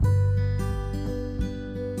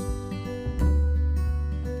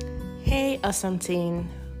Hey, awesome teen.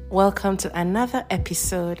 Welcome to another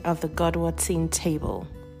episode of the Godward Teen Table,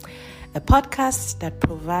 a podcast that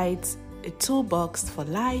provides a toolbox for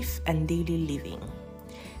life and daily living,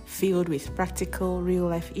 filled with practical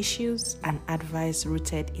real-life issues and advice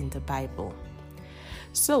rooted in the Bible.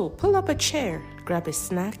 So pull up a chair, grab a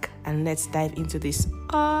snack, and let's dive into this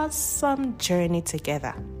awesome journey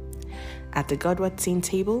together. At the Godward Teen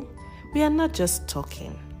Table, we are not just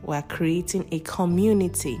talking, we are creating a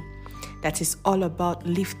community that is all about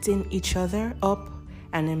lifting each other up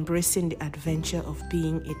and embracing the adventure of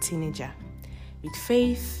being a teenager with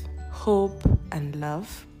faith, hope, and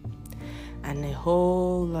love, and a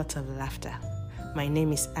whole lot of laughter. My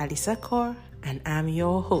name is Alisa Kaur, and I'm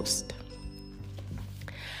your host.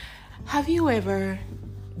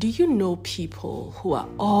 Do you know people who are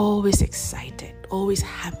always excited, always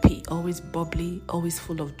happy, always bubbly, always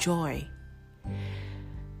full of joy?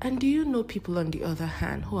 And do you know people, on the other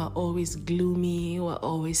hand, who are always gloomy, who are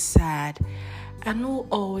always sad, and who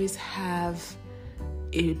always have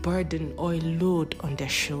a burden or a load on their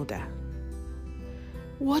shoulder?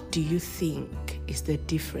 What do you think is the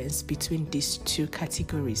difference between these two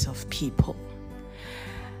categories of people?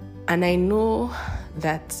 And I know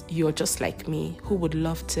that you're just like me, who would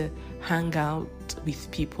love to hang out with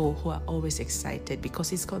people who are always excited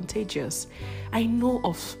because it's contagious. I know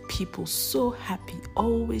of people so happy,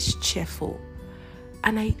 always cheerful.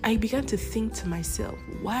 And I began to think to myself,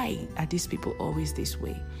 why are these people always this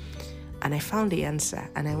way? And I found the answer,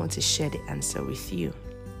 and I want to share the answer with you.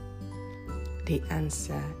 The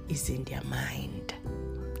answer is in their mind.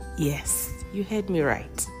 Yes, you heard me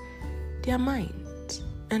right. Their mind.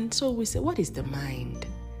 And so we say, what is the mind?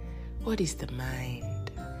 What is the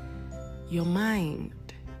mind? Your mind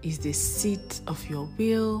is the seat of your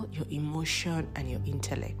will, your emotion, and your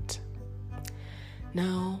intellect.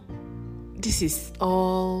 Now, this is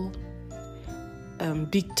all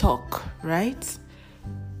big talk, right?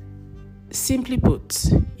 Simply put,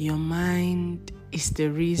 your mind is the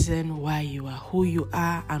reason why you are who you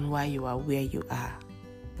are and why you are where you are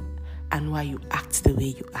and why you act the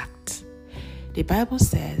way you act. The Bible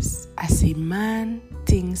says, as a man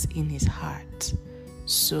thinks in his heart,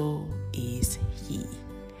 so is he.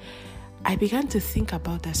 I began to think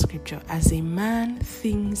about that scripture. As a man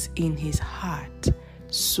thinks in his heart,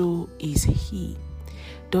 so is he.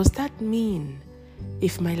 Does that mean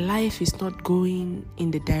if my life is not going in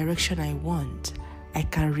the direction I want, I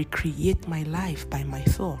can recreate my life by my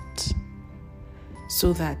thoughts?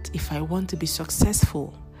 So that if I want to be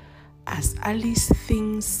successful, as Alice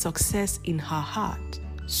thinks success in her heart,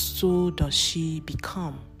 so does she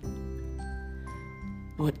become.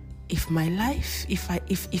 But if my life,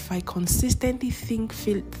 if I consistently think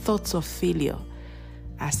thoughts of failure,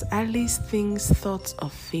 as Alice thinks thoughts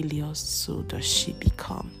of failure, so does she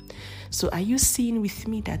become. So are you seeing with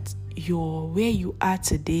me that you're where you are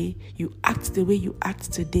today, you act the way you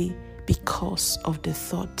act today because of the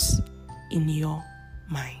thoughts in your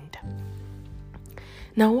mind?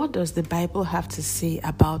 Now, what does the Bible have to say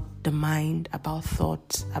about the mind, about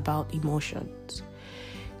thoughts, about emotions?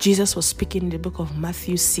 Jesus was speaking in the book of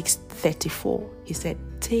Matthew 6:34. He said,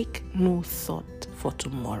 take no thought for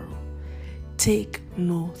tomorrow. Take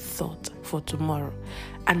no thought for tomorrow.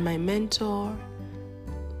 And my mentor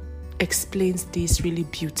explains this really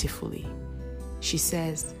beautifully. She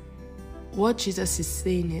says, what Jesus is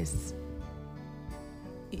saying is,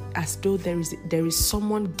 as though there is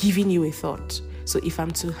someone giving you a thought. So if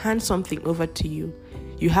I'm to hand something over to you,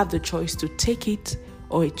 you have the choice to take it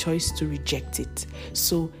or a choice to reject it.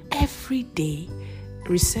 So every day,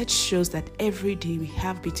 research shows that every day we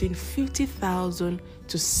have between 50,000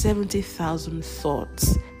 to 70,000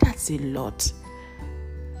 thoughts. That's a lot.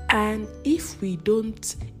 And if we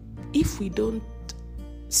don't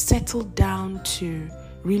settle down to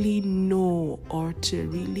really know or to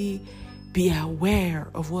really be aware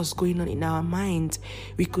of what's going on in our minds,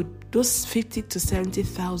 those 50 to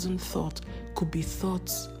 70,000 thoughts could be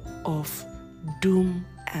thoughts of doom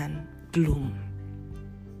and gloom.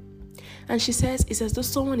 And she says, it's as though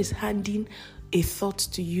someone is handing a thought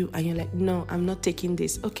to you and you're like, no, I'm not taking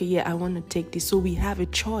this. Okay, yeah, I want to take this. So we have a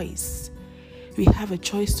choice. We have a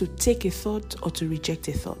choice to take a thought or to reject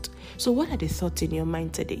a thought. So what are the thoughts in your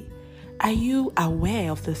mind today? Are you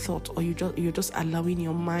aware of the thought, or you're just allowing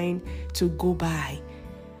your mind to go by?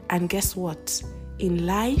 And guess what? In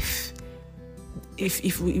life,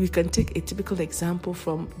 if we can take a typical example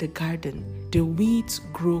from the garden, the weeds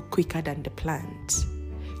grow quicker than the plants.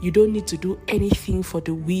 You don't need to do anything for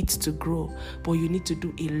the weeds to grow, but you need to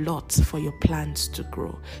do a lot for your plants to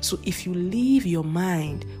grow. So if you leave your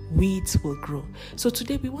mind, weeds will grow. So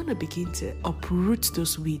today we want to begin to uproot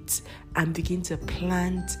those weeds and begin to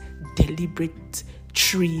plant deliberate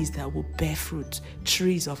trees that will bear fruit,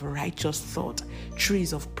 trees of righteous thought,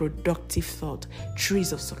 trees of productive thought,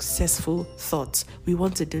 trees of successful thoughts. We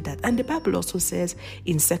want to do that. And the Bible also says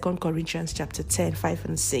in 2 Corinthians chapter 10, 5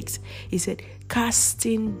 and 6, it said,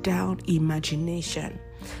 casting down imagination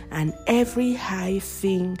and every high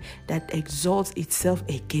thing that exalts itself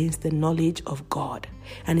against the knowledge of God.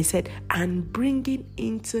 And he said, and bringing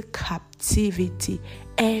into captivity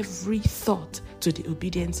every thought to the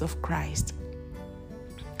obedience of Christ.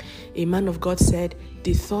 A man of God said,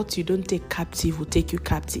 the thought you don't take captive will take you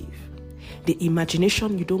captive. The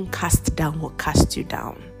imagination you don't cast down will cast you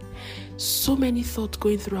down. So many thoughts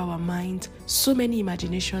going through our mind, so many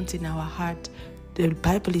imaginations in our heart. The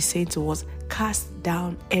Bible is saying to us, cast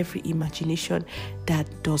down every imagination that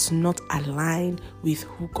does not align with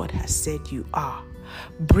who God has said you are.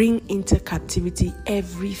 Bring into captivity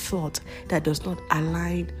every thought that does not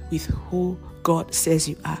align with who God says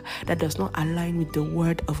you are, that does not align with the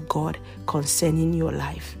word of God concerning your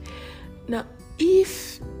life. Now,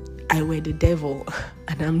 if I were the devil,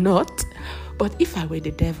 and I'm not, but if I were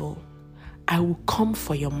the devil, I will come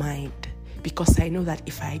for your mind, because I know that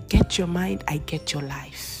if I get your mind, I get your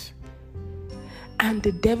life. And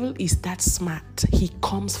the devil is that smart. He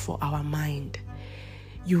comes for our mind.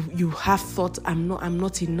 You have thought, I'm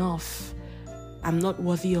not enough. I'm not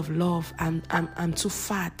worthy of love. I'm too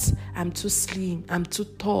fat. I'm too slim. I'm too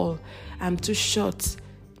tall. I'm too short.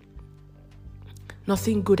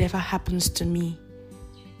 Nothing good ever happens to me.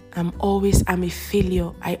 I'm a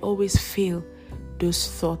failure. I always fail. Those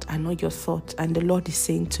thoughts are not your thoughts. And the Lord is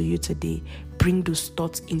saying to you today, bring those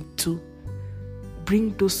thoughts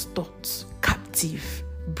captive.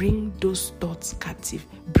 Bring those thoughts captive.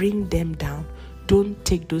 Bring them down. Don't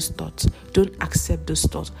take those thoughts. Don't accept those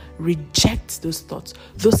thoughts. Reject those thoughts.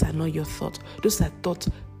 Those are not your thoughts. Those are thoughts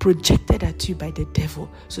projected at you by the devil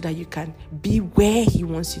so that you can be where he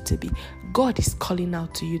wants you to be. God is calling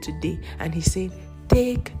out to you today and he's saying,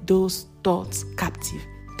 take those thoughts captive.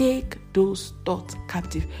 Take those thoughts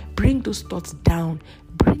captive. Bring those thoughts down.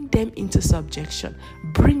 Bring them into subjection.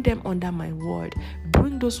 Bring them under my word.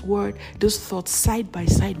 Bring those thoughts side by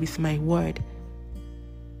side with my word.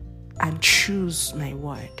 And choose my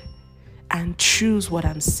word. And choose what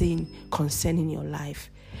I'm saying concerning your life.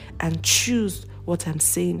 And choose what I'm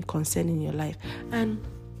saying concerning your life. And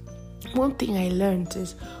one thing I learned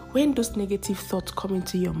is when those negative thoughts come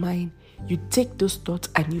into your mind, you take those thoughts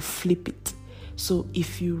and you flip it. So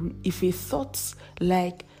if a thought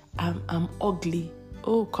like I'm ugly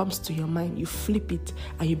comes to your mind, you flip it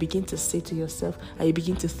and you begin to say to yourself, and you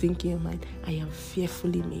begin to think in your mind, I am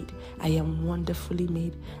fearfully made. I am wonderfully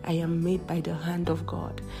made. I am made by the hand of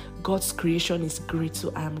God. God's creation is great,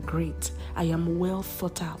 so I am great. I am well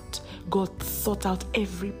thought out. God thought out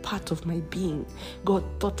every part of my being. God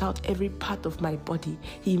thought out every part of my body.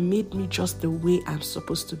 He made me just the way I'm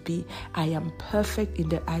supposed to be. I am perfect in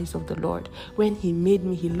the eyes of the Lord. When he made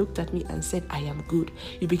me, he looked at me and said, I am good.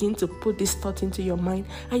 You begin to put this thought into your mind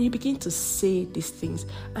and you begin to say these things.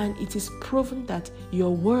 And it is proven that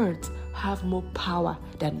your words have more power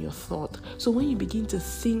than your thought. So when you begin to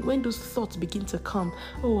think, when those thoughts begin to come,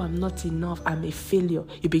 I'm not enough, I'm a failure,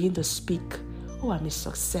 you begin to speak, I'm a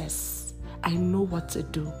success. I know what to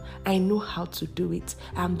do. I know how to do it.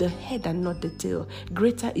 I'm the head and not the tail.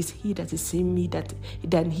 Greater is he that is in me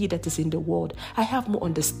than he that is in the world. I have more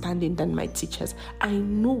understanding than my teachers. I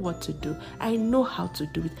know what to do. I know how to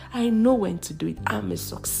do it. I know when to do it. I'm a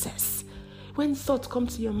success. When thoughts come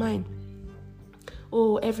to your mind,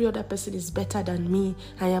 every other person is better than me,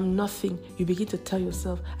 I am nothing, you begin to tell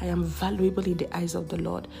yourself, I am valuable in the eyes of the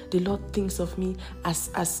Lord. The Lord thinks of me as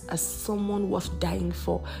someone worth dying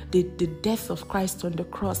for. The death of Christ on the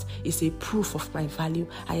cross is a proof of my value.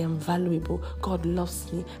 I am valuable. God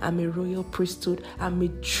loves me. I'm a royal priesthood. I'm a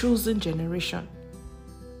chosen generation,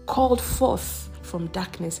 called forth from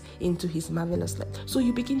darkness into his marvelous light. So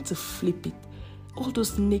you begin to flip it. All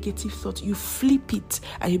those negative thoughts, you flip it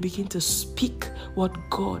and you begin to speak what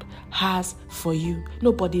God has for you.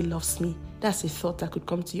 Nobody loves me. That's a thought that could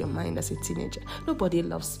come to your mind as a teenager. Nobody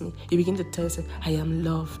loves me. You begin to tell yourself, I am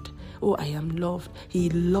loved. I am loved. He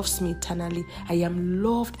loves me eternally. I am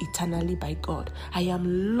loved eternally by God. I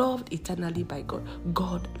am loved eternally by God.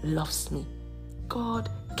 God loves me. God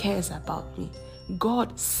cares about me.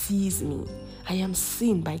 God sees me. I am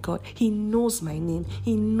seen by God. He knows my name.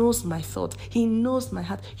 He knows my thoughts. He knows my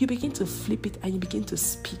heart. You begin to flip it and you begin to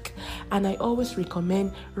speak. And I always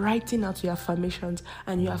recommend writing out your affirmations.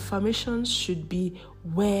 And your affirmations should be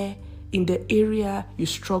where in the area you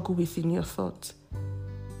struggle with in your thoughts.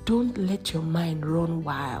 Don't let your mind run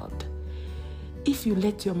wild. If you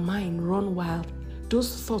let your mind run wild,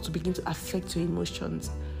 those thoughts will begin to affect your emotions.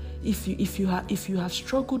 If you have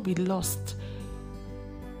struggled with lust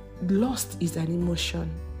is an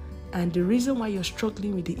emotion, and the reason why you're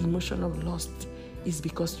struggling with the emotion of lust is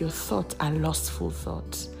because your thoughts are lustful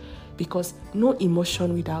thoughts. Because no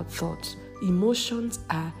emotion without thoughts. Emotions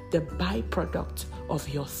are the byproduct of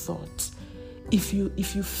your thoughts. If you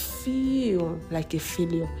feel like a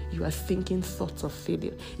failure, you are thinking thoughts of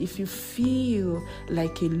failure. If you feel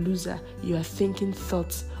like a loser, you are thinking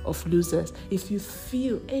thoughts of losers. If you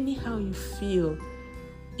feel anyhow you feel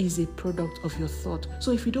is a product of your thought.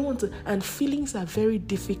 So if you don't want to, and feelings are very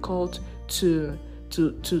difficult to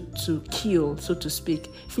kill, so to speak.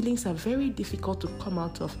 Feelings are very difficult to come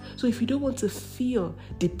out of. So if you don't want to feel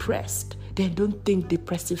depressed, then don't think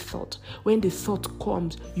depressive thought. When the thought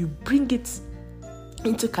comes, you bring it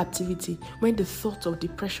into captivity. When the thought of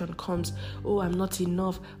depression comes, oh, I'm not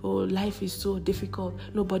enough, oh, life is so difficult,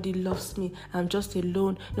 nobody loves me, I'm just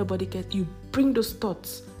alone, nobody gets, you bring those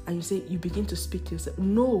thoughts and you say, you begin to speak to yourself,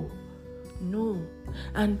 no.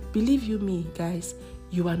 And believe you me, guys,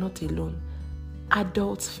 you are not alone.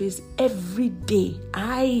 Adults face every day.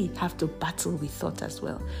 I have to battle with thought as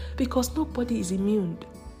well, because nobody is immune.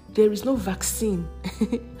 There is no vaccine.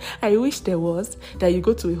 I wish there was, that you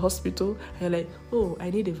go to a hospital and you're like, oh, I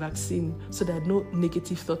need a vaccine so that no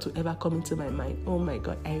negative thought will ever come into my mind. Oh my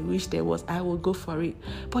God, I wish there was. I will go for it.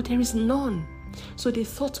 But there is none. So the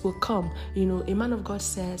thoughts will come. You know, a man of God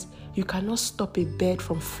says, you cannot stop a bird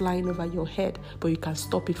from flying over your head, but you can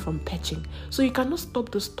stop it from perching. So you cannot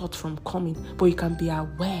stop those thoughts from coming, but you can be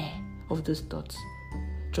aware of those thoughts.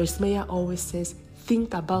 Joyce Meyer always says,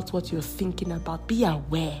 think about what you're thinking about. Be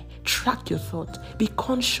aware. Track your thoughts. Be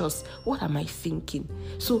conscious. What am I thinking?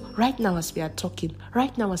 So right now as we are talking,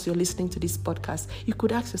 right now as you're listening to this podcast, you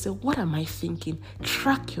could ask yourself, what am I thinking?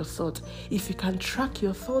 Track your thoughts. If you can track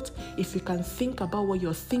your thoughts, if you can think about what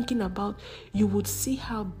you're thinking about, you would see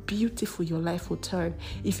how beautiful your life will turn.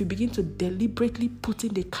 If you begin to deliberately put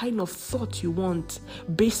in the kind of thought you want,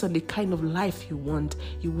 based on the kind of life you want,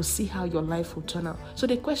 you will see how your life will turn out. So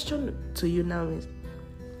the question to you now is,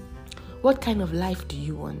 what kind of life do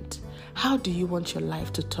you want? How do you want your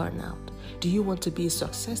life to turn out? Do you want to be a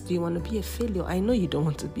success? Do you want to be a failure? I know you don't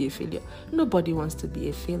want to be a failure. Nobody wants to be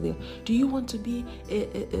a failure. Do you want to be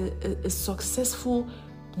a successful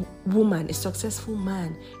woman, a successful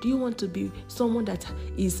man? Do you want to be someone that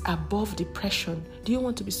is above depression? Do you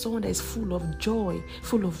want to be someone that is full of joy,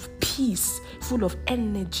 full of peace, full of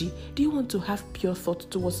energy? Do you want to have pure thoughts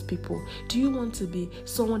towards people? Do you want to be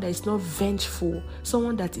someone that is not vengeful,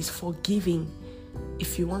 someone that is forgiving?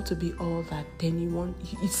 If you want to be all that, then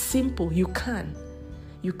it's simple. You can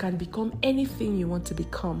become anything you want to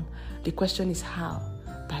become. The question is how?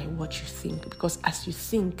 By what you think, because as you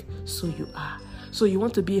think, so you are. So you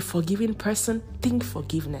want to be a forgiving person? Think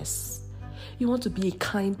forgiveness. You want to be a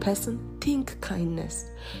kind person? Think kindness.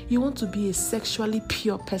 You want to be a sexually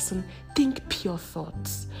pure person? Think pure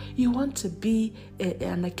thoughts. You want to be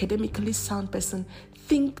an academically sound person?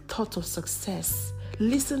 Think thoughts of success.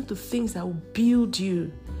 Listen to things that will build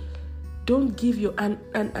you. Don't give your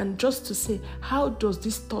and just to say, how does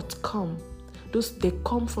this thought come? They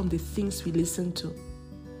come from the things we listen to,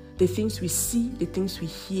 the things we see, the things we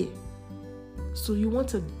hear. So you want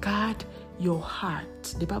to guard your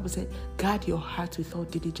heart. The Bible said, guard your heart with all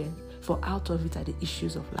diligence, for out of it are the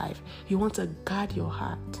issues of life. You want to guard your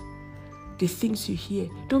heart. The things you hear.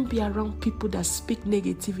 Don't be around people that speak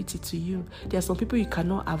negativity to you. There are some people you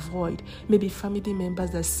cannot avoid. Maybe family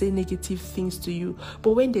members that say negative things to you.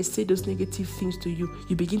 But when they say those negative things to you,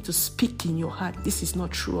 you begin to speak in your heart. This is not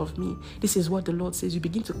true of me. This is what the Lord says. You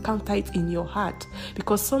begin to counter it in your heart.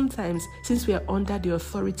 Because sometimes, since we are under the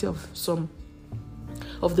authority of some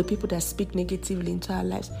of the people that speak negatively into our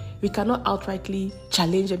lives, we cannot outrightly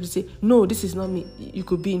challenge them to say, no, this is not me. You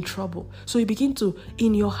could be in trouble. So you begin to,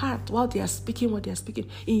 in your heart, while they are speaking what they are speaking,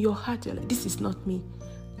 in your heart, you're like, this is not me.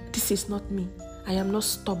 This is not me. I am not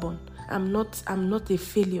stubborn. I'm not a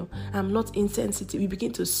failure. I'm not insensitive. You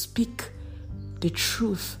begin to speak the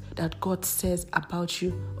truth that God says about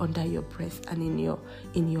you under your breath and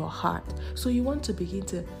in your heart. So you want to begin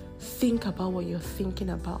to think about what you're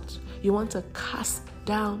thinking about. You want to cast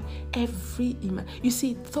down every image. You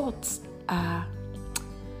see, thoughts are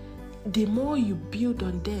the more you build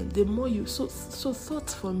on them, the more you... So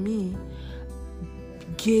thoughts for me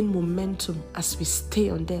gain momentum as we stay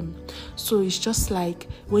on them. So it's just like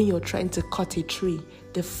when you're trying to cut a tree.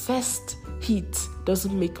 The first hit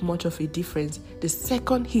doesn't make much of a difference. The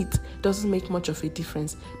second hit doesn't make much of a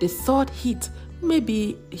difference. The third hit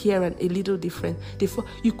maybe here and a little different. Therefore,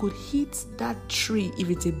 you could hit that tree, if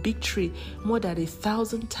it's a big tree, more than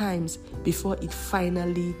 1,000 times before it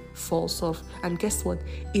finally falls off. And guess what?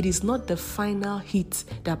 It is not the final hit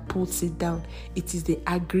that puts it down. It is the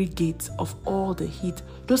aggregate of all the hit.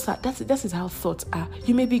 That is how thoughts are.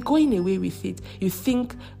 You may be going away with it. You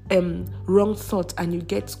think wrong thought and you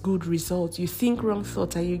get good results. You think wrong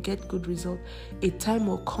thought and you get good results. A time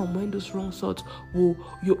will come when those wrong thoughts will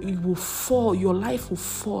fall. Your life will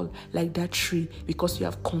fall like that tree because you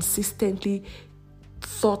have consistently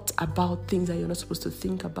thought about things that you're not supposed to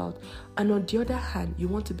think about. And on the other hand, you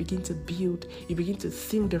want to begin to build. You begin to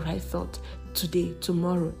think the right thought today,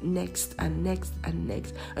 tomorrow, next, and next, and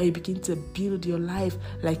next. And you begin to build your life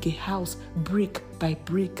like a house, brick by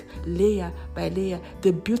brick, layer by layer.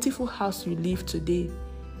 The beautiful house you live today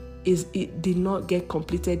it did not get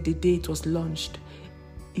completed the day it was launched.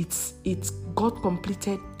 It's got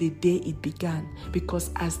completed the day it began,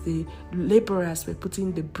 because as the laborers were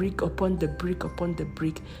putting the brick upon the brick upon the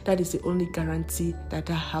brick, that is the only guarantee that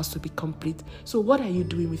house will be complete. So what are you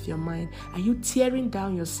doing with your mind? Are you tearing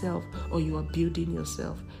down yourself, or you are building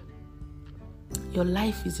yourself? Your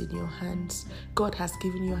life is in your hands. God has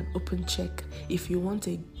given you an open check. If you want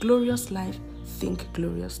a glorious life, think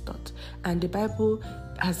glorious thought. And the Bible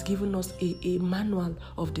has given us a manual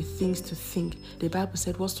of the things to think. The Bible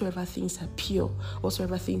said, whatsoever things are pure,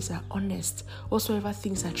 whatsoever things are honest, whatsoever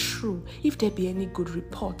things are true, if there be any good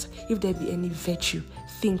report, if there be any virtue,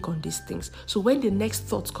 think on these things. So when the next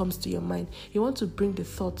thought comes to your mind, you want to bring the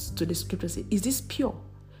thoughts to the scripture and say, is this pure?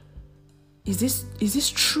 Is this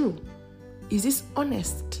true? Is this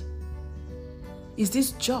honest? Is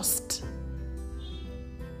this just?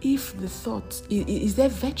 If the thought, is there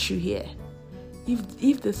virtue here?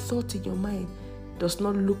 If the thought in your mind does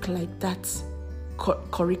not look like that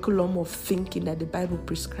curriculum of thinking that the Bible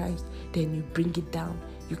prescribes, then you bring it down,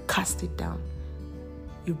 you cast it down,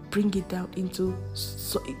 you bring it down into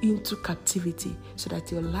captivity, so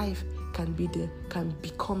that your life can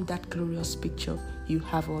become that glorious picture you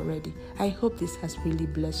have already. I hope this has really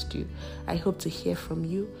blessed you. I hope to hear from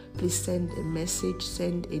you. Please send a message,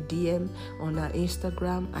 send a DM on our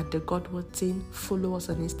Instagram at the Godward Teen. Follow us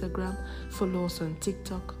on Instagram, follow us on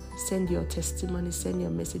TikTok. Send your testimony, send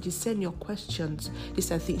your messages, send your questions.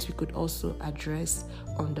 These are things we could also address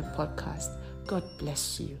on the podcast. God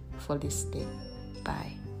bless you for this day.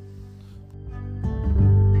 Bye.